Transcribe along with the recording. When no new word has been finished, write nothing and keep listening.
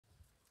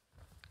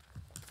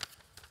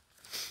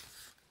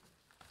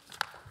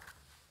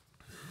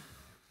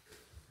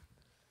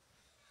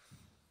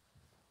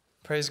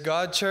Praise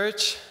God,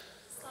 church.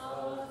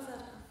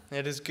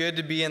 It is good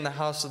to be in the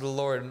house of the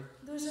Lord.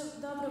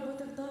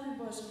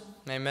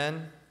 Amen.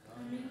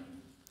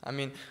 I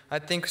mean, I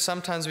think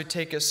sometimes we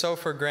take it so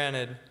for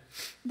granted.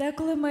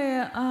 Деколи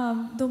ми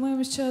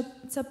думаємо, що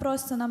це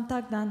просто нам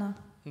так дано.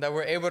 That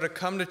we're able to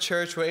come to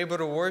church, we're able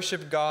to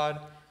worship God.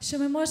 Що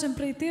ми можемо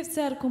прийти в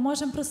церкву,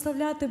 можемо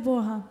прославляти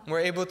Бога.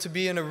 We're able to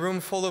be in a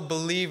room full of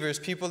believers,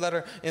 people that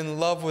are in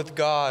love with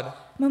God.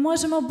 Ми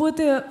можемо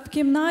бути в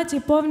кімнаті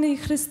повній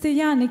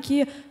християн,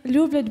 які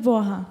люблять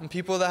Бога.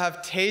 And people that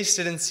have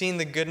tasted and seen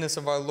the goodness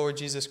of our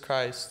Lord Jesus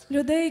Christ.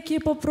 Людей, які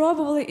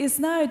попробували і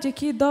знають,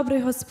 який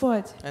добрий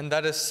Господь. And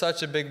that is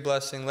such a big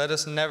blessing. Let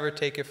us never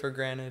take it for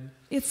granted.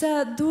 І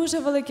це дуже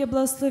велике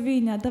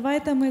благословіння.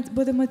 Давайте ми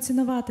будемо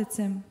цінувати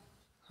цим.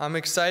 I'm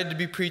excited to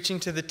be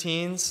preaching to the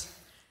teens.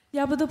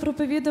 Я буду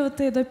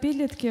проповідувати до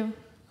підлітків.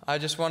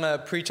 I just want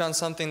to preach on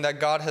something that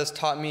God has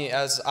taught me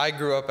as I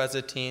grew up as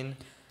a teen.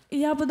 І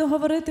я буду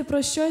говорити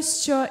про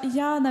щось, що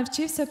я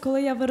навчився,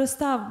 коли я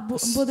виростав,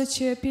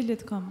 будучи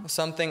підлітком.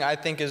 Something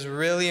I think is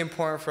really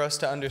important for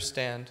us to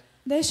understand.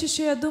 Дещо,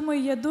 що я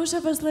думаю, є дуже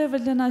важливе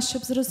для нас,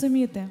 щоб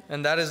зрозуміти.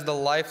 And that is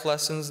the life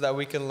lessons that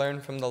we can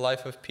learn from the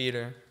life of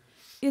Peter.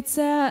 І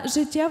це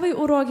життєвий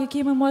урок,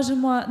 який ми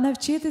можемо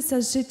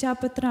навчитися з життя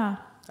Петра.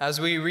 As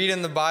we read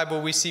in the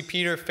Bible, we see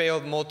Peter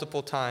failed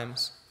multiple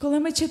times. Коли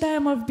ми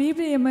читаємо в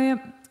Біблії, ми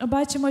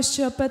бачимо,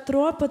 що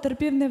Петро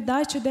потерпів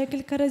невдачу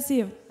декілька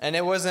разів. And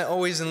it wasn't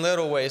always in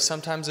little ways,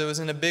 sometimes it was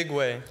in a big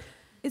way.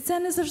 І це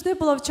не завжди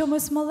було в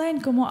чомусь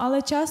маленькому,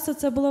 але часто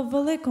це було в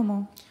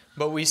великому.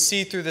 But we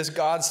see through this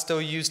God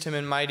still used him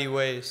in mighty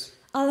ways.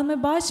 Але ми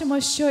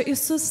бачимо, що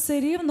Ісус все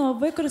рівно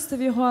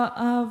використав його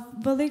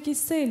в великій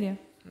силі.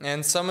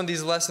 And some of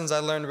these lessons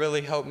I learned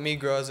really helped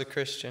me grow as a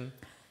Christian.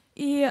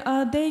 І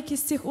деякі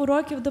з цих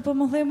уроків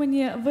допомогли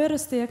мені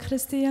вирости як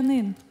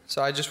християнин.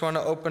 So I just want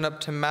to open up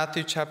to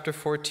Matthew chapter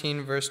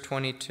 14 verse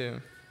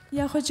 22.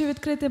 Я хочу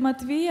відкрити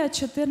Матвія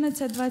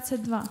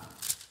 14:22.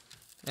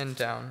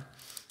 And down.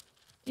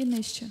 І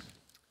нижче.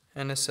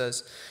 And it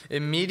says,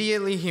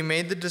 "Immediately he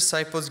made the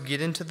disciples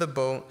get into the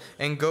boat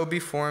and go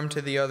before him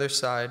to the other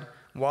side,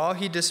 while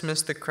he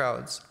dismissed the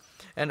crowds.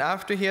 And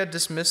after he had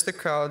dismissed the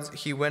crowds,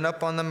 he went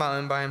up on the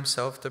mountain by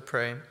himself to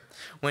pray.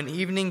 When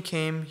evening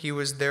came, he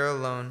was there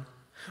alone.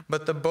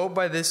 But the boat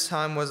by this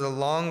time was a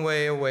long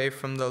way away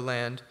from the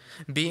land,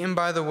 beaten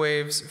by the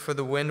waves, for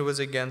the wind was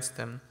against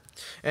them.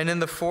 And in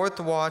the fourth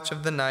watch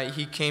of the night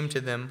he came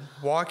to them,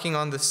 walking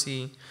on the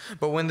sea.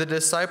 But when the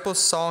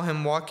disciples saw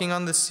him walking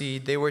on the sea,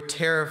 they were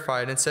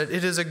terrified and said,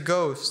 'It is a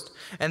ghost.'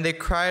 And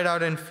they cried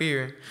out in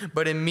fear.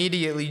 But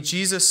immediately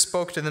Jesus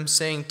spoke to them,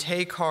 saying,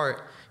 'Take heart,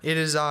 it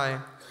is I.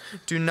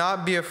 Do not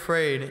be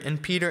afraid.'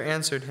 And Peter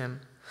answered him,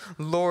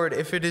 'Lord,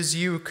 if it is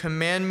you,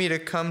 command me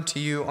to come to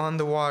you on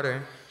the water.'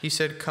 He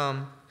said,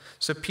 'Come.'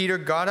 So Peter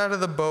got out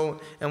of the boat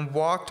and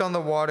walked on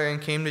the water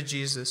and came to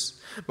Jesus.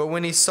 But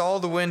when he saw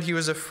the wind, he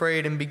was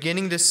afraid, and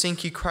beginning to sink,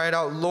 he cried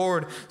out,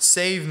 'Lord,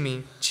 save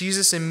me.'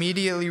 Jesus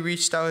immediately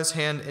reached out his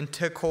hand and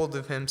took hold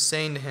of him,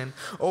 saying to him,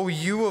 'Oh,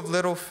 you of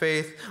little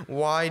faith,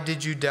 why did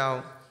you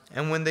doubt?'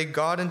 And when they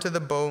got into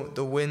the boat,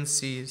 the wind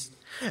ceased.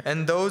 And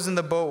those in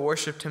the boat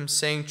worshipped him,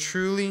 saying,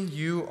 'Truly,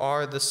 you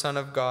are the Son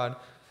of God.'"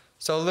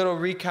 So a little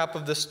recap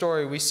of the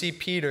story. We see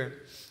Peter.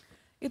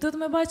 І тут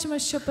ми бачимо,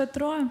 що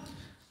Петро,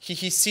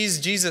 He sees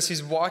Jesus.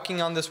 He's walking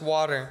on this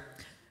water.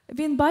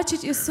 він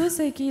бачить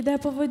Ісуса, який йде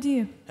по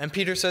воді. And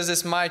Peter says,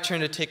 "It's my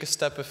turn to take a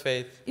step of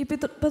faith." І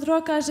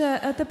Петро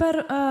каже,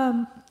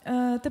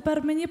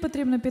 тепер мені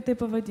потрібно піти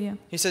по воді.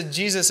 He said,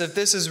 "Jesus, if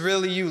this is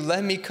really you,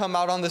 let me come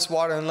out on this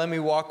water and let me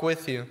walk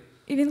with you."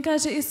 І він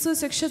каже,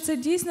 Ісус, якщо це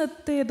дійсно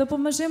ти,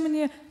 допоможи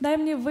мені, дай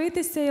мені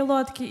вийти з цієї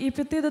лодки і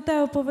піти до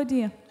тебе по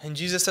воді. And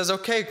Jesus says,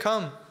 "Okay,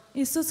 come.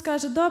 Ісус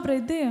каже, добре,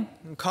 йди.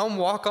 Come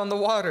walk on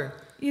the water."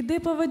 Іди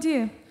по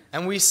воді.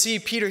 And we see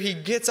Peter,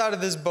 he gets out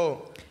of this boat.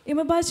 І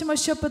ми бачимо,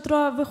 що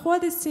Петро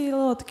виходить з цієї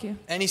лодки.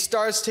 And he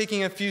starts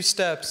taking a few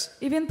steps.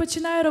 І він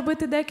починає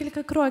робити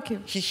декілька кроків.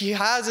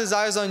 He has his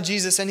eyes on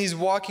Jesus and he's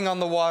walking on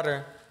the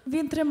water.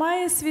 Він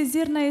тримає свій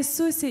зір на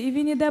Ісусі, і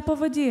він іде по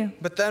воді.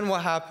 But then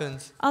what happens?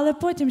 Але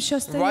потім що Right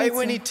when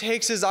стається? he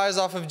takes his eyes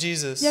off of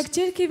Jesus, Як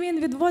тільки він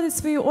відводить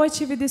свої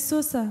очі від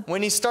Ісуса,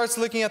 when he starts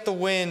looking at the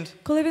wind,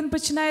 коли він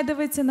починає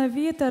дивитися на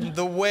вітер,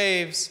 the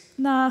waves,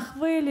 на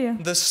хвилі,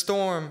 the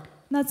storm,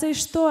 на цей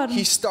шторм,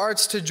 he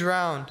starts to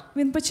drown.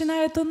 він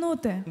починає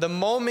тонути. The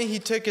moment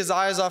he took his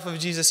eyes off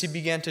of Jesus, he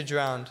began to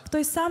drown. В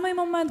той самий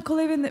момент,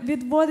 коли він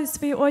відводить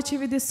свої очі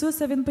від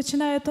Ісуса, він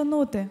починає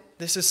тонути.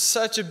 This is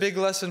such a big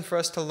lesson for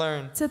us to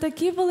learn. Це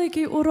такий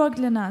великий урок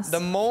для нас.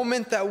 The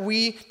moment that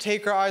we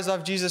take our eyes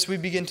off Jesus, we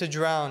begin to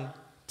drown.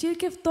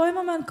 Тільки в той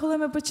момент, коли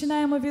ми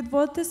починаємо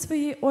відводити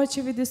свої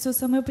очі від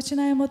Ісуса, ми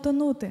починаємо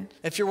тонути.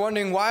 If you're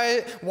wondering,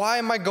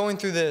 why am I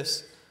going through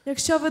this?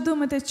 Якщо ви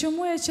думаєте,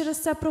 чому я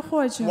через це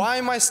проходжу?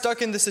 Why am I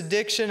stuck in this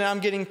addiction and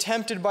I'm getting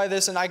tempted by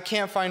this and I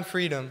can't find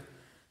freedom?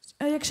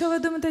 Якщо ви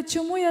думаєте,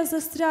 чому я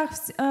застряг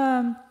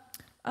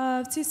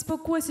в цій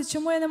спокусі,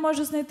 чому я не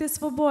можу знайти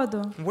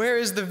свободу?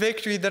 Where is the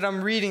victory that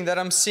I'm reading, that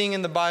I'm seeing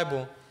in the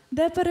Bible?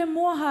 Де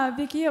перемога,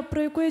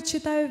 про яку я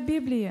читаю в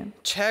Біблії?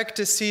 Check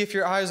to see if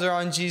your eyes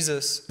are on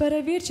Jesus.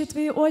 Перевір, чи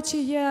твої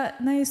очі є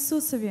на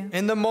Ісусові.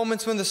 In the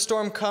moments when the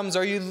storm comes,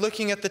 are you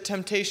looking at the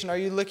temptation?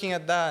 Are you looking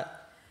at that?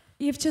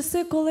 І в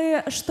часи,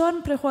 коли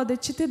шторм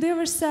приходить, чи ти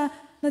дивишся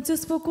на цю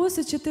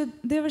спокусу, чи ти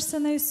дивишся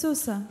на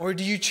Ісуса? Or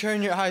do you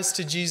turn your eyes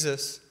to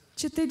Jesus?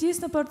 Чи ти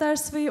дійсно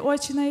повертаєш свої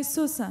очі на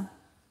Ісуса?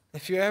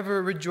 If you're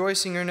ever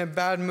rejoicing or in a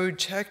bad mood,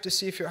 check to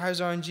see if your eyes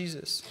are on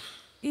Jesus.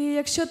 І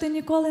якщо ти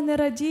ніколи не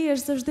радієш,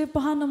 завжди в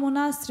поганому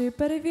настрої,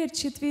 перевір,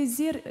 чи твій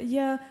зір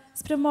є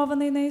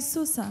спрямований на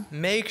Ісуса.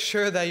 Make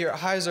sure that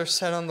your eyes are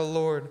set on the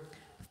Lord.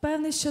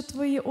 Впевнений, що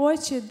твої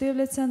очі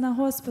дивляться на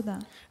Господа.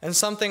 And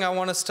something I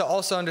want us to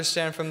also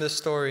understand from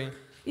this story.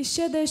 І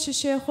ще дещо,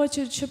 що я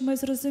хочу, щоб ми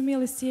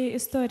зрозуміли з цієї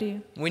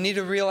історії. We need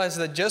to realize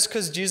that just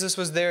because Jesus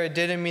was there, it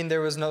didn't mean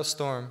there was no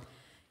storm.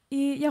 І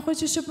я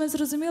хочу, щоб ми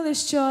зрозуміли,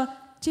 що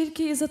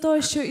тільки із-за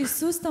того, що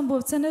Ісус там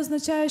був, це не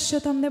означає, що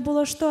там не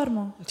було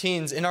шторму.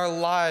 Teens, in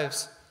our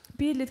lives,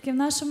 Підлітки, в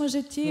нашому we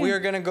житті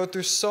are going to go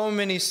through so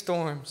many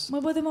storms.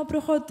 ми будемо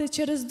проходити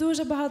через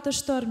дуже багато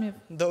штормів.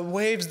 The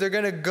waves, they're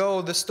going to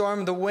go. The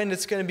storm, the wind,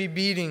 it's going to be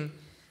beating.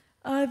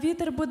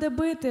 Вітер буде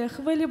бити,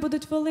 хвилі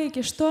будуть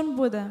великі, шторм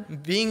буде.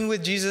 Being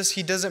with Jesus,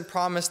 he doesn't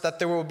promise that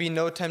there will be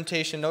no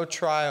temptation,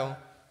 no trial.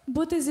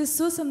 Бути з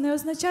Ісусом не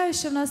означає,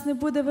 що в нас не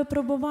буде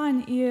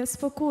випробувань і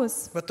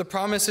спокус. But the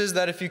promise is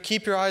that if you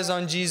keep your eyes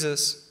on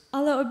Jesus,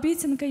 Але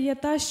обіцянка є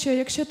та, що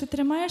якщо ти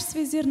тримаєш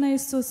свій зір на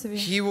Ісусові,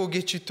 he will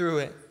get you through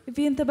it.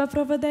 Він тебе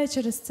проведе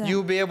через це.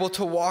 You'll be able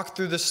to walk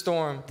through the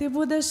storm. Ти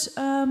будеш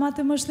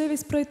мати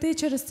можливість пройти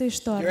через цей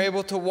шторм. You're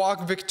able to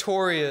walk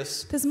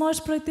victorious. Ти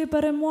зможеш пройти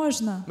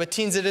переможно. But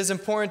teens, it is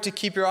important to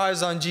keep your eyes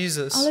on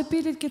Jesus. Але,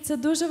 підлітки, це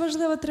дуже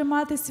важливо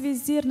тримати свій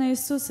зір на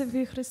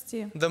Ісусові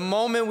Христі. The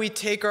moment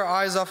we take our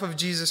eyes off of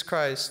Jesus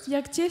Christ,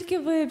 Як тільки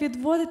ви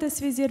відводите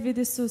свій зір від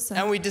Ісуса,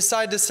 and we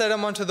decide to set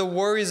him onto the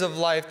worries of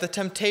life, the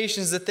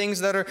temptations, the things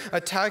that are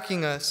attacking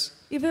us,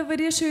 і ви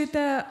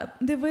вирішуєте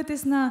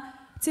дивитись на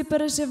ці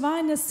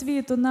переживання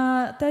світу,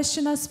 на те,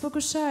 що нас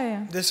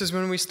спокушає, this is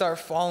when we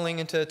start falling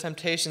into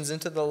temptations,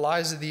 into the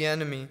lies of the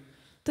enemy.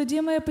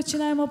 тоді ми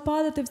починаємо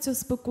падати в цю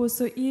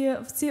спокусу і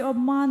в ці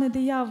обмани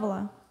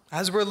диявола.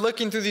 As we're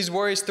looking through these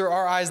worries through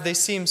our eyes, they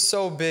seem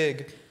so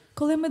big.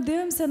 Коли ми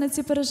дивимося на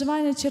ці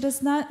переживання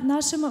через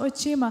нашими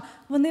очима,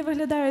 вони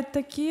виглядають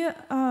такі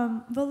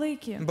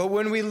великі. But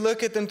when we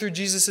look at them through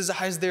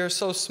Jesus' eyes, they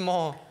are so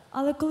small.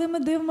 Але коли ми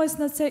дивимося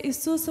на це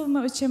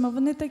Ісусовими очима,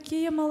 вони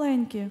такі є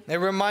маленькі. It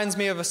reminds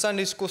me of a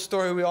Sunday school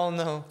story we all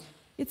know.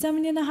 І це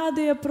мені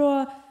нагадує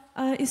про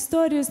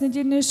історію з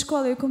недільної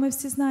школи, яку ми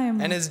всі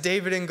знаємо. And it's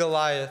David and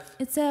Goliath.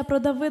 І це про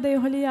Давида і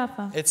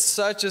Голіафа. It's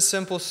such a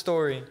simple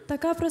story.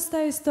 Така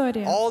проста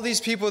історія. All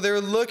these people, they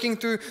were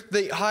looking through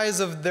the eyes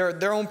of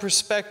their own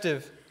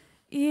perspective.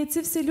 І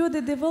ці всі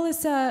люди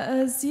дивилися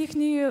з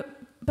їхньої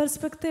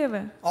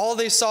перспективи. All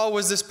they saw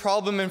was this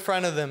problem in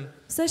front of them.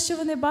 Все, що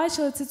вони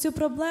бачили, це цю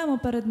проблему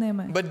перед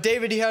ними. But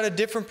David, he had a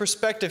different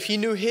perspective. He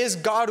knew his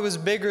God was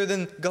bigger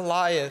than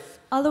Goliath.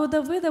 Але у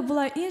Давида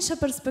була інша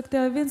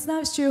перспектива. Він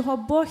знав, що його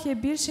Бог є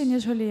більший,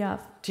 ніж Голіаф.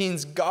 Teens,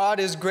 God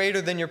is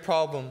greater than your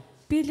problem.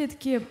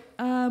 Підлітки,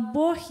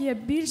 Бог є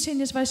більший,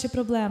 ніж ваші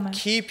проблеми.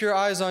 Keep your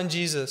eyes on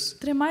Jesus.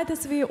 Тримайте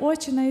свої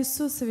очі на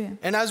Ісусові.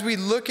 And as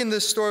we look in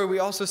this story, we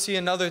also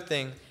see another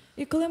thing.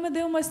 І коли ми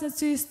дивимося на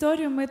цю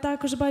історію, ми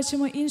також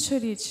бачимо іншу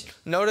річ.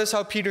 Notice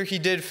how Peter,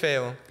 he did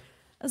fail.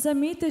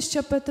 Замітьте,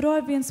 що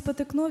Петро, він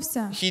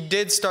спотикнувся. He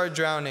did start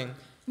drowning.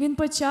 Він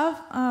почав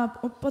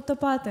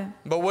потопати.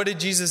 But what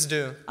did Jesus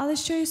do? Але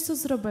що Ісус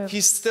зробив?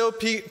 He still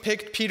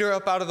picked Peter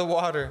up out of the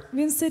water.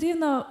 Він все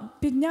рівно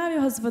підняв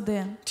його з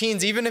води.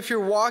 Teens, even if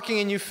you're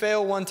walking and you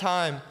fail one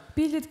time,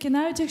 Підлітки,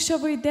 навіть якщо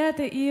ви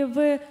йдете і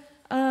ви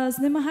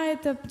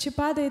знемагаєте чи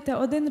падаєте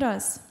один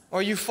раз,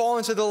 or you fall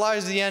into the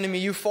lies of the enemy,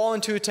 you fall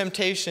into a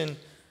temptation,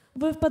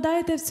 ви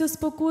впадаєте в цю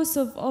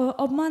спокусу, в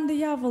обман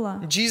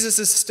диявола. Jesus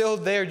is still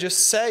there. Just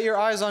set your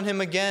eyes on him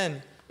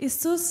again.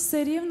 Ісус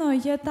все рівно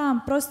є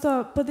там,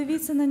 просто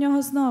подивіться на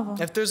нього знову.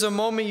 If there's a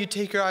moment you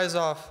take your eyes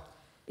off,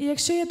 І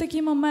якщо є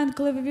такий момент,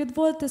 коли ви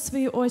відводите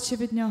свої очі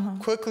від нього,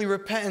 quickly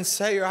repent and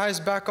set your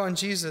eyes back on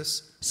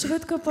Jesus.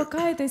 швидко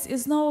покайтесь і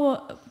знову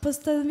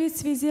поставіть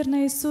свій зір на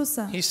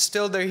Ісуса. He's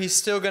still there.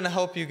 He's still going to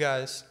help you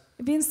guys.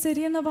 Він все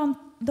рівно вам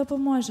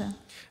допоможе.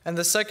 And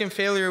the second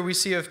failure we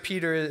see of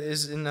Peter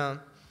is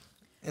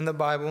in the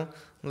Bible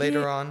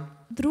later on.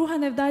 Друга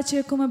невдача,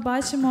 яку ми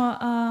бачимо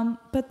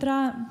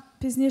Петра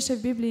пізніше в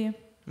Біблії.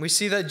 We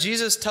see that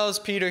Jesus tells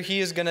Peter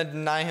he is going to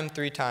deny him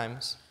 3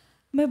 times.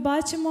 Ми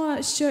бачимо,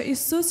 що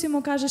Ісус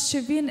йому каже, що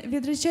він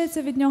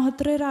відречеться від нього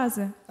 3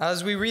 рази. As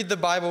we read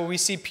the Bible, we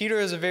see Peter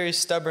is a very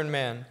stubborn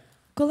man.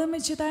 Коли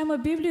ми читаємо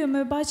Біблію,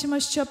 ми бачимо,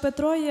 що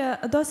Петро є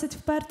досить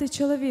впертий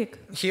чоловік.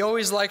 He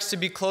always likes to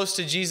be close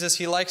to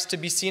Jesus. He likes to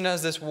be seen as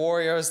this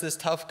warrior, as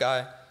this tough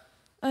guy.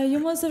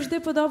 Йому завжди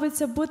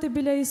подобається бути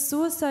біля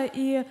Ісуса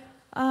і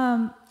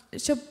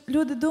щоб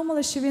люди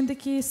думали, що він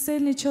такий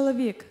сильний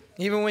чоловік.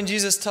 Even when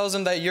Jesus tells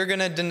him that you're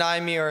going to deny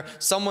me or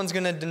someone's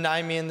going to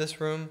deny me in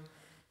this room.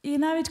 І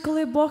навіть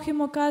коли Бог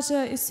йому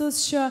каже,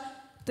 Ісус, що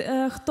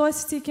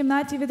хтось в цій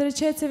кімнаті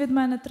відречеться від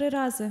мене 3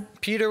 рази.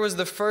 Peter was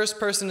the first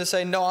person to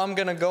say, no, I'm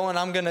going to go and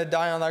I'm going to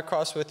die on that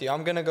cross with you.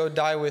 I'm going to go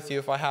die with you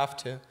if I have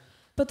to.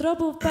 Петро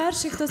був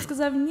перший, хто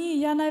сказав: "Ні,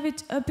 я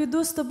навіть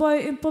піду з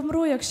тобою і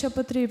помру, якщо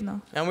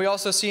потрібно." And we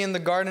also see in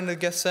the Garden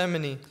of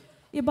Gethsemane,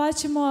 І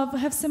бачимо в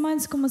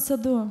Гефсиманському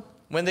саду,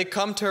 when they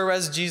come to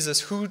arrest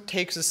Jesus, who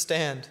takes a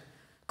stand?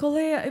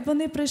 коли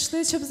вони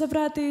прийшли, щоб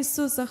забрати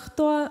Ісуса,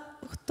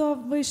 хто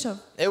вийшов?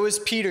 It was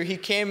Peter. He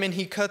came and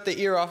he cut the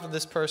ear off of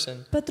this person.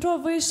 Петро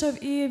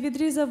вийшов і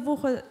відрізав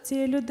вухо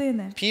цієї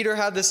людини.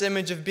 Peter had this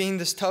image of being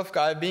this tough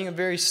guy, being a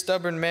very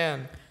stubborn man.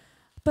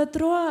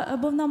 Петро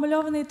був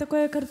намальований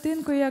такою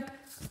картинкою, як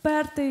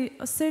впертий,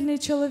 сильний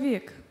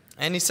чоловік.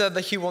 And he said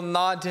that he will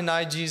not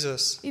deny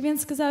Jesus. І він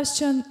сказав,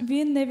 що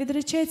він не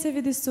відречеться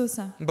від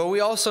Ісуса. But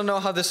we also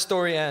know how this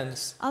story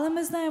ends. Але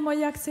ми знаємо,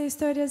 як ця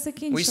історія We see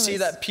закінчилась.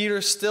 that Peter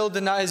still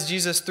denies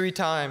Jesus 3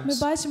 times. Ми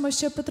бачимо,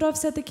 що Петро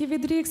все-таки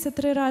відрікся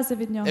 3 рази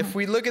від нього. If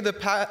we look at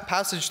the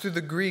passage through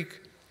the Greek,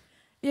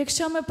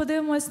 Якщо ми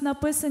подивимось на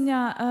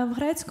писання в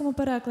грецькому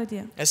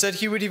перекладі, it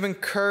said he would even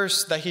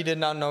curse that he did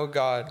not know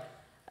God.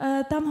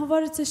 там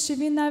говориться, що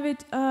він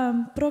навіть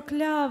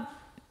прокляв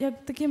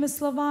як такими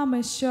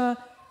словами, що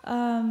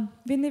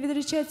він не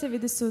відречеться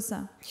від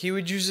Ісуса. He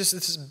would use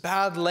this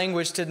bad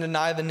language to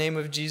deny the name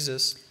of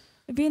Jesus.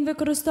 Він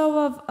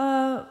використовував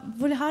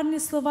вульгарні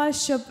слова,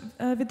 щоб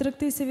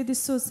відректися від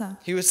Ісуса.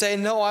 He would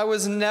say, no, I was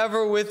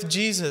never with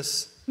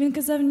Jesus. Він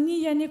казав: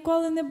 "Ні, я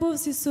ніколи не був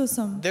з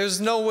Ісусом.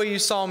 There's no way you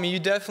saw me.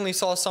 You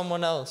definitely saw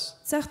someone else.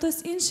 Це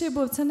хтось інший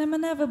був, це не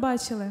мене ви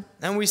бачили."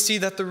 And we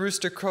see that the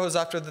rooster crows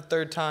after the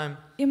 3rd time.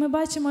 І ми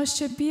бачимо,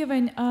 що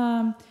півень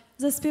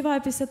заспіває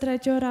після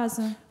 3-го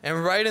разу.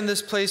 And right in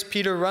this place,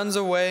 Peter runs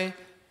away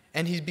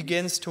and he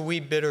begins to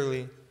weep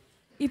bitterly.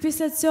 І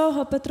після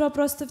цього Петро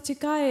просто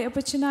втікає і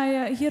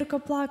починає гірко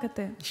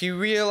плакати. He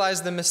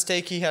realized the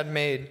mistake he had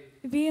made.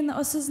 Він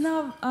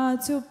осознав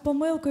цю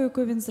помилку,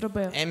 яку він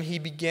зробив. And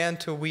he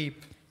began to weep.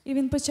 І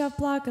він почав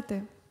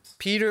плакати.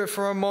 Peter,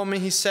 for a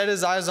moment, he set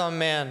his eyes on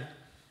man.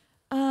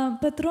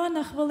 Петро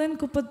на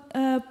хвилинку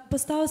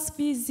поставив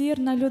свій зір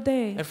на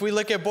людей. If we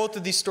look at both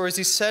of these stories,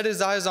 he set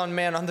his eyes on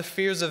man, on the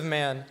fears of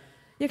man.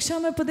 Якщо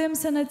ми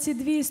подивимося на ці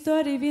 2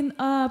 історії, він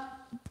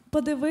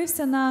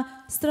подивився на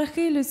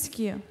страхи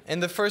людські. In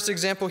the first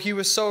example, he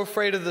was so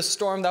afraid of the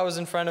storm that was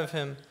in front of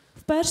him.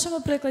 В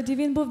першому прикладі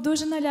він був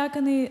дуже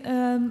наляканий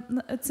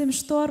цим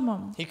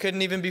штормом. He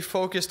couldn't even be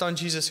focused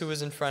on Jesus who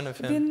was in front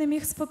of him. Він не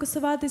міг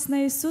сфокусуватись на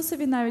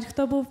Ісусові навіть,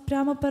 хто був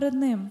прямо перед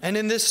ним. And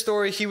in this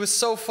story, he was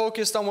so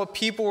focused on what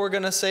people were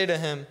going to say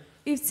to him.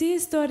 І в цій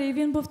історії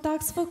він був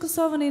так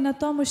сфокусований на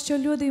тому, що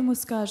люди йому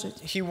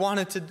скажуть. He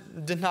wanted to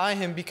deny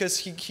him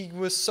because he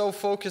was so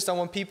focused on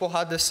what people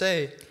had to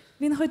say.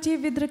 Він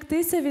хотів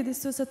відректися від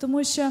Ісуса,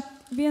 тому що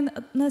він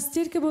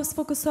настільки був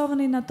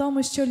сфокусований на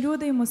тому, що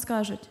люди йому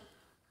скажуть.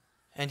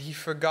 And he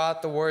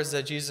forgot the words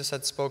that Jesus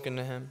had spoken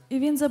to him. І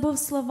він забув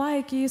слова,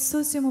 які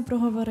Ісус йому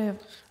проговорив.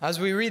 As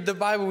we read the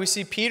Bible, we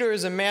see Peter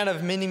is a man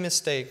of many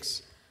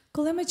mistakes.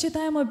 Коли ми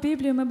читаємо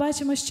Біблію, ми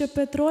бачимо, що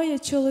Петро є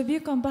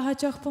чоловіком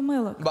багатьох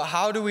помилок. But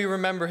how do we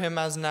remember him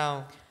as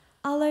now?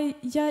 Але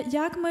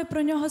як ми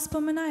про нього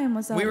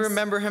споминаємо зараз? We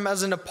remember him as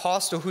an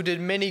apostle who did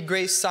many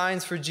great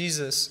signs for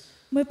Jesus.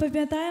 Ми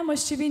пам'ятаємо,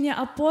 що він є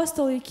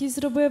апостол, який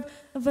зробив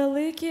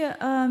великі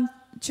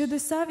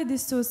чудеса від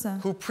Ісуса.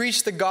 Who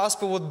preached the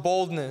gospel with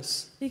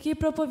boldness. Який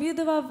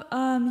проповідував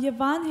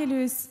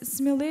Євангелію з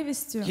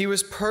сміливістю. He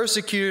was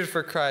persecuted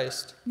for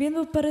Christ. Він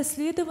був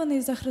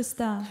переслідуваний за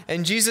Христа. And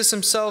Jesus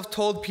himself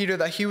told Peter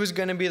that he was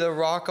going to be the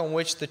rock on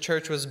which the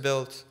church was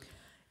built.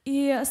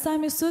 І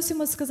сам Ісус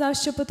йому сказав,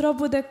 що Петро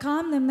буде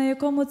камнем, на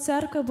якому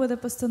церква буде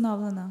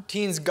постановлена.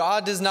 Teens,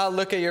 God does not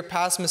look at your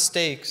past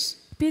mistakes.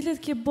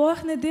 Підлітки, Бог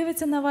не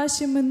дивиться на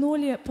ваші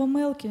минулі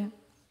помилки.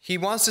 He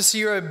wants to see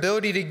your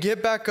ability to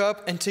get back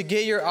up and to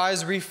get your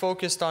eyes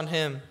refocused on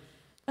him.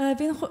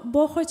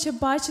 Бог хоче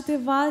бачити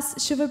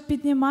вас, що ви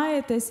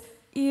піднімаєтесь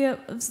і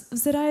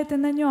взираєте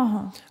на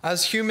нього.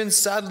 As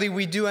humans, sadly,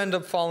 we do end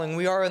up falling.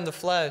 We are in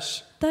the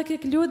flesh. Так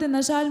як люди,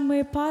 на жаль,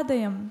 ми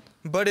падаємо.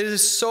 But it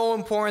is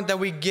so important that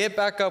we get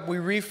back up, we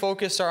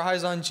refocus our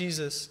eyes on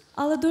Jesus.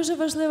 Але дуже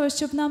важливо,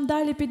 щоб нам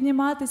далі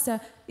підніматися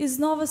і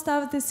знову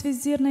ставити свій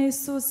зір на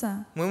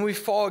Ісуса. When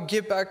we fall,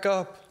 get back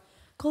up.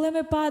 Коли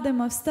ми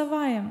падаємо,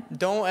 вставаємо.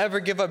 Don't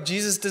ever give up.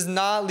 Jesus does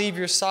not leave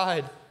your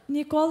side.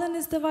 Ніколи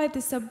не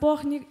здавайтеся.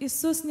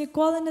 Ісус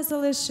ніколи не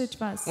залишить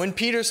вас.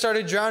 When Peter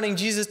started drowning,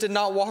 Jesus did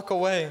not walk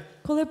away.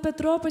 Коли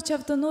Петро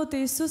почав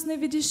тонути, Ісус не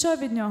відійшов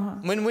від нього.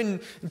 When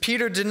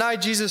Peter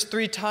denied Jesus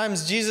 3 times,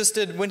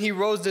 Jesus when he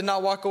rose, did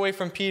not walk away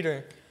from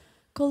Peter.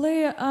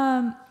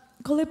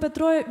 Коли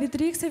Петро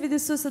відрікся від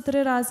Ісуса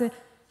 3 рази,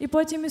 і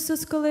потім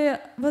Ісус, коли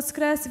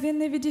воскрес, він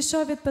не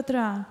відійшов від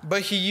Петра.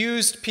 But he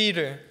used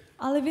Peter.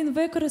 Але він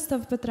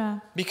використав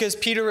Петра. Because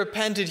Peter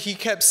repented,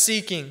 he kept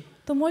seeking.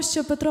 Тому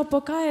що Петро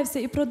покаявся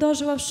і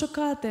продовжував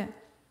шукати.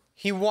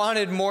 He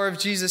wanted more of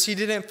Jesus. He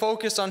didn't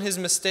focus on his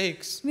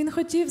mistakes. Він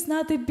хотів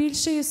знати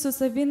більше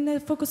Ісуса, він не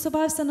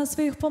фокусувався на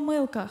своїх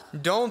помилках.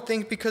 Don't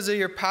think because of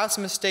your past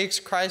mistakes,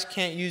 Christ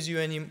can't use you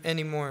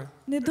anymore.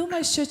 Не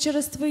думай, що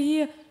через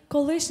твої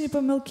колишні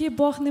помилки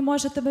Бог не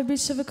може тебе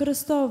більше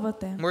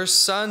використовувати. We're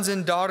sons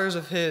and daughters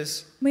of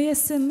his. Ми є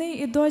сини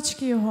і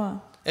дочки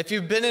Його. If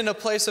you've been in a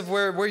place of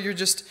where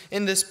you're just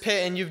in this pit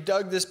and you've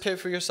dug this pit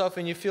for yourself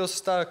and you feel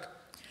stuck,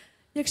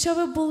 Якщо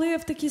ви були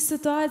в такій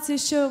ситуації,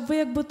 що ви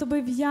як будто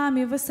би в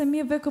ямі, ви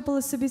самі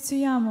викопали собі цю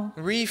яму,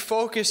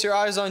 refocus your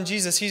eyes on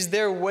Jesus. He's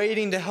there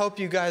waiting to help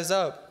you guys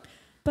up.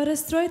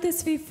 перестройте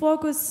свій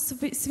фокус,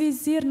 свій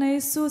зір на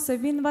Ісуса.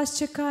 Він вас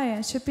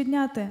чекає, щоб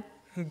підняти.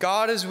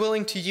 God is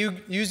willing to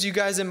use you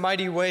guys in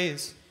mighty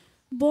ways.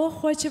 Бог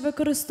хоче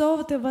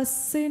використовувати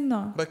вас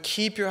сильно, But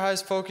keep your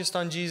eyes focused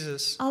on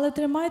Jesus. але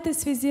тримайте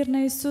свій зір на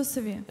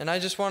Ісусові. And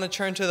I just want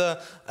to turn to the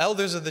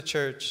elders of the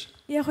church.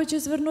 Я хочу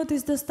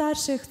звернутися до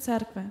старших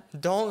церкви.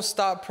 Don't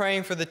stop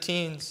praying for the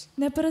teens.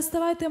 Не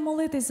переставайте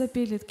молитись за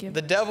підлітків.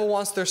 The devil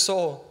wants their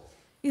soul,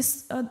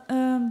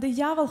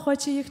 Диявол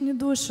хоче їхню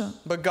душу,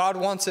 but God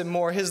wants it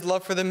more. His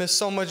love for them is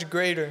so much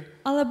greater.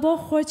 але Бог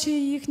хоче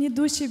їхні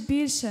душі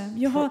більше.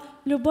 Його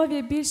любов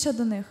є більша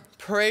до них.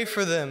 Pray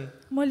for them.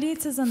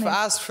 Моліться за них.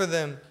 Fast for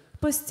them.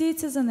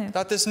 Постійте за них.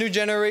 That this new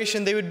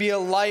generation, they would be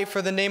a light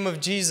for the name of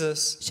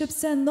Jesus. Щоб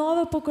це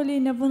нове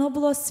покоління, воно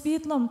було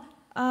світлом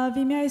в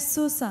ім'я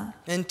Ісуса.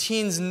 And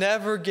teens,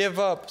 never give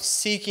up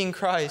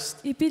seeking Christ.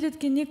 І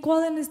підлітки,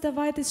 ніколи не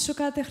здавайтесь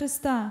шукати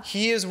Христа.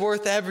 He is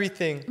worth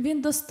everything.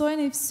 Він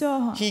достойний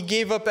всього. He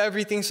gave up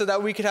everything so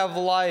that we could have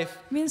life,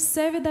 Він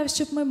все віддав,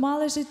 щоб ми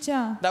мали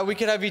життя, that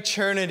we could have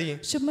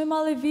eternity. щоб ми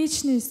мали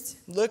вічність.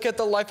 Look at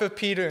the life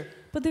of Peter.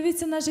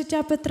 Подивіться на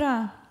життя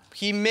Петра.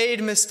 He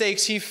made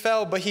mistakes, he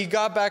fell, but he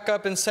got back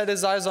up and set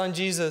his eyes on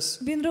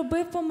Jesus. Він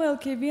робив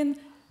помилки, він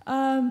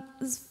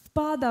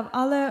впадав,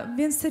 але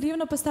він все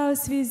рівно поставив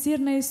свій зір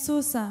на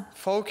Ісуса.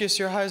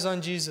 Focus your eyes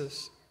on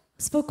Jesus.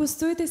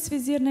 Сфокусуйте свій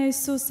зір на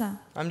Ісуса.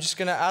 I'm just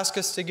going to ask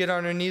us to get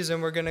on our knees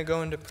and we're going to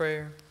go into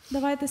prayer.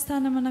 Давайте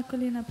станемо на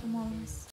коліна, помолимось.